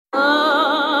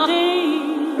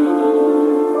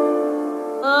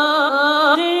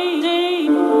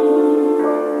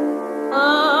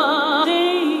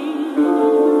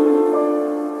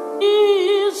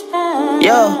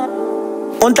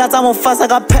Untata Mufasa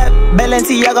got pep,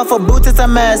 Balenciaga for boots, it's a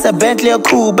mess. A Bentley, a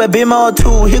coupe, a Beamer or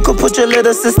two. He could put your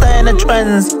little sister in the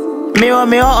trends. Mirror,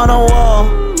 mirror on the wall,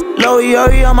 low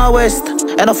Yori on my waist,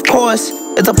 and of course,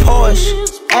 it's a Porsche.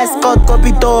 Escort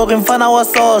Copitor in front of our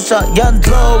social. Young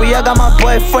Glory, I got my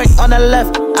boy Frank on the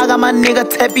left, I got my nigga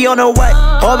Teppy on the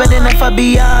right. Orbit in the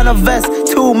Fabiana vest,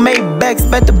 2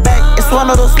 Maybachs back to back. It's one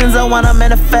of those things I wanna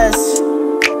manifest.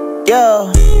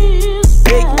 Yo,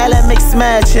 big LMX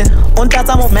matching.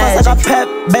 Untata Mufasa got pep,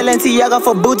 Balenciaga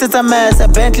for boots, it's a mess. A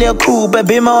Bentley, a coupe, a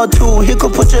Beamer or two. He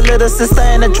could put your little sister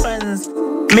in the trends.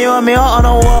 Mirror, mirror on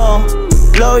the wall,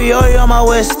 low Yori on my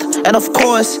waist, and of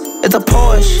course, it's a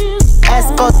Porsche.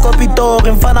 Escort Copitor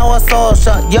in front of our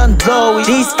social. Young Chloe,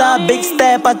 G-Star, big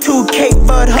step, 2 Cape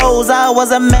Verde hoes. I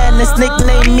was a madness,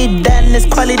 nickname me Dennis.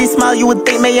 Quality smile, you would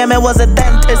think Miami was a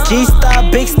dentist.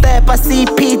 G-Star, big step,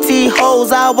 CPT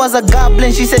hoes. I was a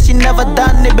goblin, she said she never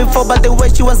done it before, but the way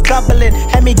she was gobbling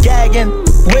had me gagging.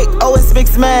 Wick, Owens,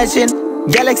 mix smashing,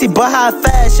 Galaxy, but high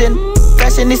fashion.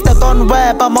 Fashionista gone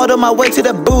rap, I'm on my way to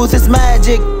the booth, it's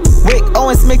magic. Wick,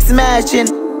 Owens, mix smashing,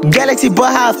 Galaxy,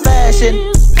 but high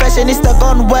fashion. Fashionista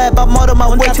gone web, I'm on my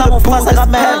way to the booth, it's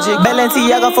magic.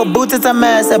 Balenciaga for boots, it's a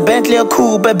mess. A Bentley, a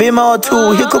coupe, a Beamer or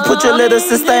two. He could put your little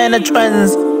sister in the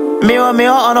trends. Mirror,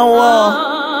 mirror on the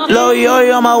wall, low Yori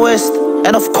on my waist,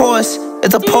 and of course,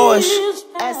 it's a Porsche.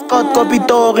 Escort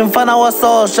Copitor in front of our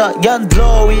social. Young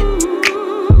Chloe.